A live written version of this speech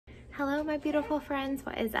Hello my beautiful friends,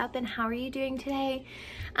 what is up and how are you doing today?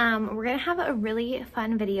 We're gonna have a really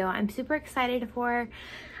fun video I'm super excited for.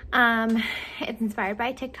 It's inspired by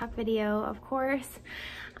a TikTok video, of course.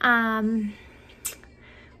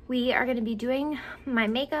 We are gonna be doing my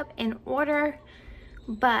makeup in order,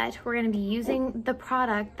 but we're gonna be using the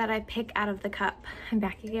product that I pick out of the cup. I'm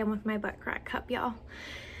back again with my butt crack cup, y'all.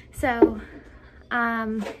 So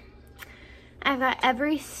I've got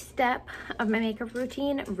every step of my makeup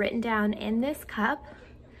routine written down in this cup.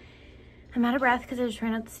 I'm out of breath because I just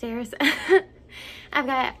ran up the stairs. I've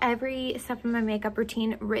got every step of my makeup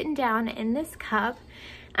routine written down in this cup.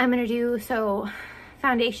 I'm gonna do, so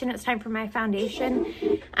foundation, it's time for my foundation.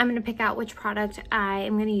 I'm gonna pick out which product I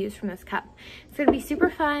am gonna use from this cup. It's gonna be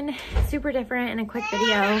super fun, super different, and a quick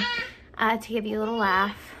video to give you a little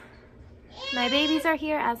laugh. My babies are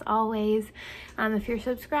here as always. If you're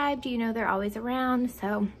subscribed, you know they're always around,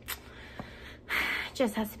 so it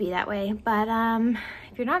just has to be that way. But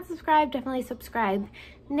if you're not subscribed, definitely subscribe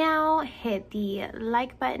now. Hit the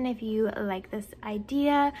like button if you like this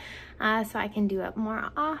idea, so I can do it more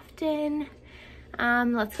often.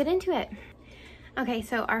 Let's get into it. Okay,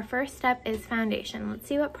 so our first step is foundation. Let's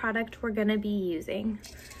see what product we're gonna be using.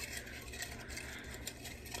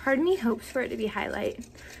 Part of me hopes for it to be highlight.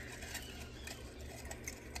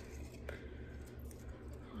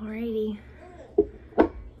 Alrighty,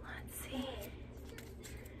 let's see.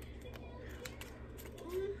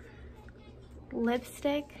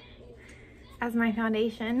 Lipstick as my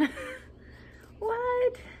foundation.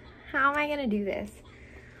 What? How am I gonna do this?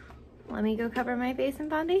 Let me go cover my face in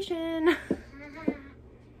foundation.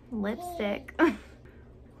 Lipstick.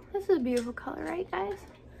 This is a beautiful color, right guys?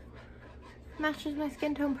 Matches my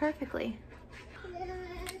skin tone perfectly.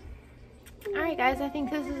 Alright guys, I think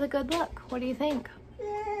this is a good look. What do you think?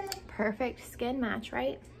 Perfect skin match,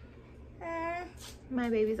 right? My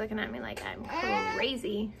baby's looking at me like I'm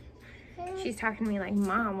crazy. She's talking to me like,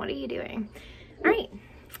 Mom, what are you doing? All right,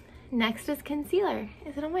 next is concealer.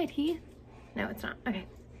 Is it on my teeth? No, it's not. Okay,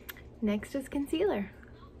 next is concealer.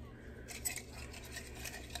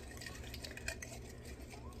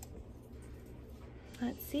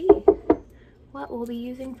 Let's see what we'll be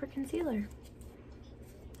using for concealer.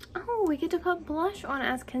 Oh, we get to put blush on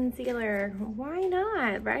as concealer. Why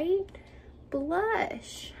not, right?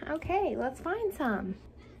 Blush. Okay, let's find some.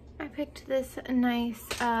 I picked this nice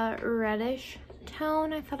reddish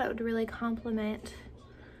tone. I thought it would really complement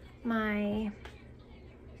my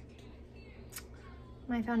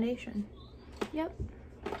foundation. Yep,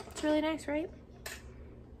 it's really nice, right?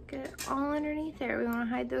 Get it all underneath there. We want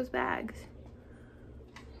to hide those bags.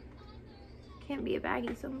 Can't be a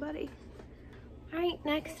baggy somebody. All right,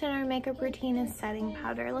 next in our makeup routine is setting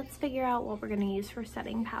powder. Let's figure out what we're gonna use for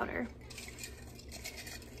setting powder.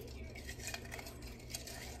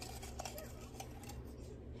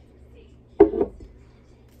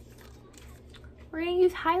 We're gonna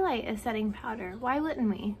use highlight as setting powder. Why wouldn't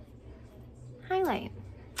we? Highlight,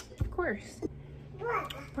 of course.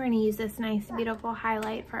 We're gonna use this nice, beautiful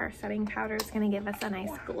highlight for our setting powder. It's gonna give us a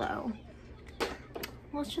nice glow.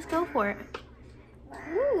 Let's just go for it.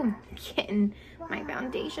 Ooh, getting my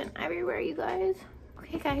foundation everywhere, you guys.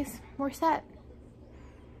 Okay guys, we're set.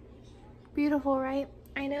 Beautiful, right?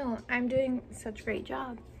 I know, I'm doing such a great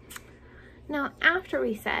job. Now, after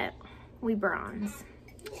we set, we bronze.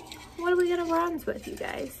 What are we gonna bronze with, you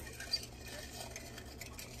guys?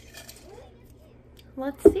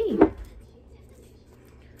 Let's see.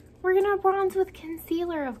 We're gonna bronze with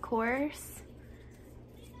concealer, of course.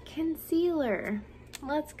 Concealer.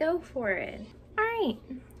 Let's go for it. All right,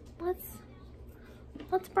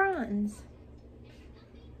 let's bronze.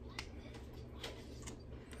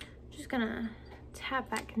 Just gonna tap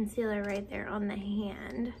that concealer right there on the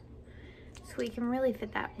hand so we can really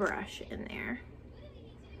fit that brush in there.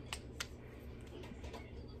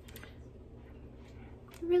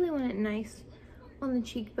 Really want it nice on the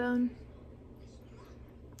cheekbone,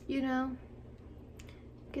 you know,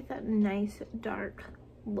 get that nice dark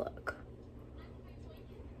look.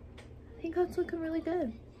 I think that's looking really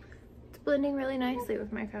good. It's blending really nicely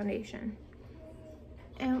with my foundation.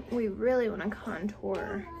 And we really want to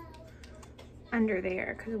contour under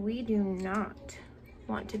there because we do not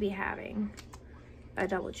want to be having a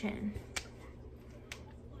double chin.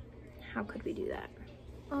 How could we do that?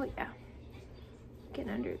 Oh yeah, get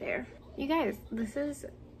under there. You guys, this is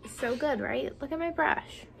so good, right? Look at my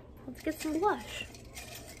brush. Let's get some blush.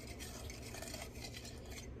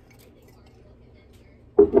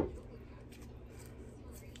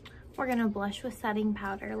 We're gonna blush with setting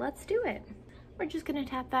powder. Let's do it. We're just gonna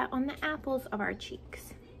tap that on the apples of our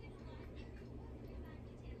cheeks.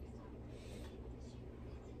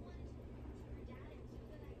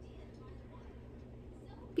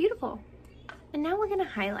 Beautiful. And now we're gonna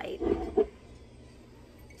highlight.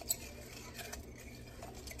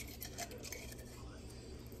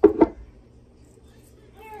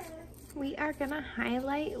 We are gonna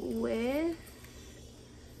highlight with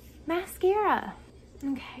mascara.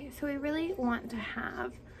 Okay, so we really want to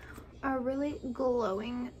have a really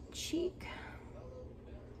glowing cheek.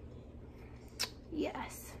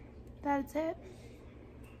 Yes, that's it.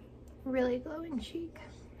 Really glowing cheek.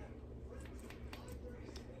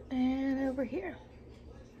 And over here.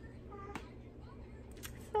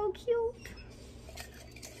 So cute.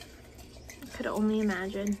 I could only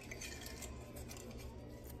imagine.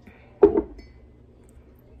 Oh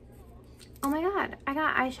my god, I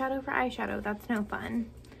got eyeshadow for eyeshadow. That's no fun.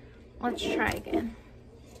 Let's try again.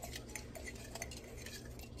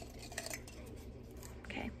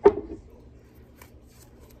 Okay.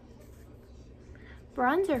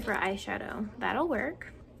 Bronzer for eyeshadow. That'll work.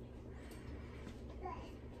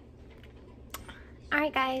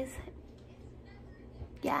 Alright guys.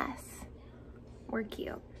 Yes. We're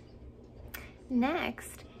cute.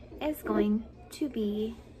 Next is going to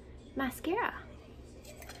be mascara.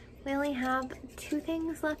 We only have 2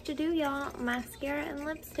 things left to do, y'all. Mascara and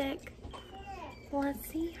lipstick. Let's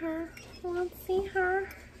see her. Let's see her.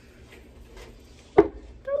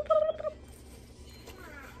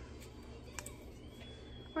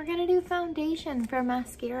 We're gonna do foundation for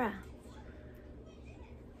mascara.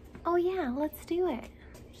 Oh yeah, let's do it.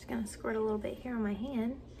 I'm just gonna squirt a little bit here on my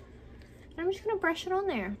hand. And I'm just gonna brush it on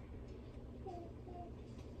there.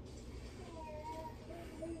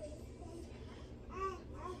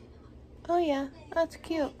 Oh yeah, that's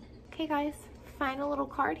cute. Okay guys, final little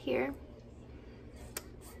card here.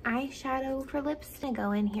 Eyeshadow for lipstick.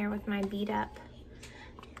 Go in here with my beat up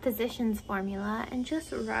Physicians formula and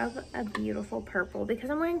just rub a beautiful purple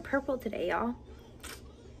because I'm wearing purple today, y'all.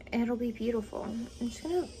 It'll be beautiful. I'm just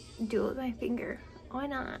gonna do it with my finger. Why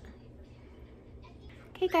not?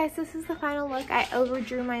 Okay guys, this is the final look. I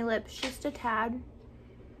overdrew my lips just a tad.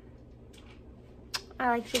 I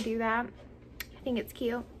like to do that. I think it's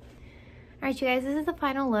cute. Alright you guys, this is the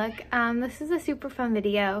final look. This is a super fun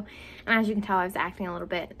video. And as you can tell, I was acting a little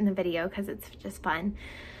bit in the video because it's just fun.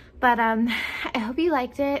 But I hope you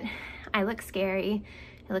liked it. I look scary.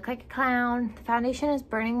 I look like a clown. The foundation is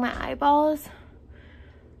burning my eyeballs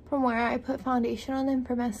from where I put foundation on them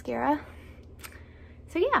for mascara.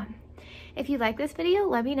 So yeah, if you like this video,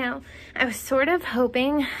 let me know. I was sort of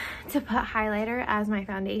hoping to put highlighter as my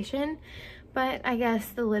foundation, but I guess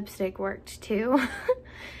the lipstick worked too.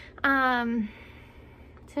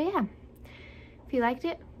 So yeah, if you liked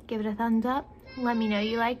it, give it a thumbs up. Let me know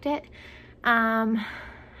you liked it. And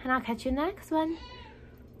I'll catch you in the next one.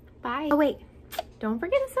 Bye. Oh wait, don't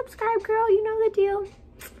forget to subscribe, girl. You know the deal.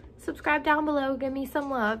 Subscribe down below. Give me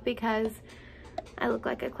some love because I look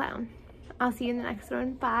like a clown. I'll see you in the next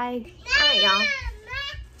one. Bye. All right, y'all.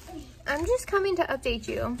 I'm just coming to update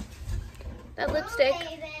you. That lipstick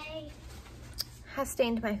has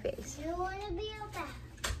stained my face.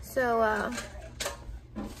 So,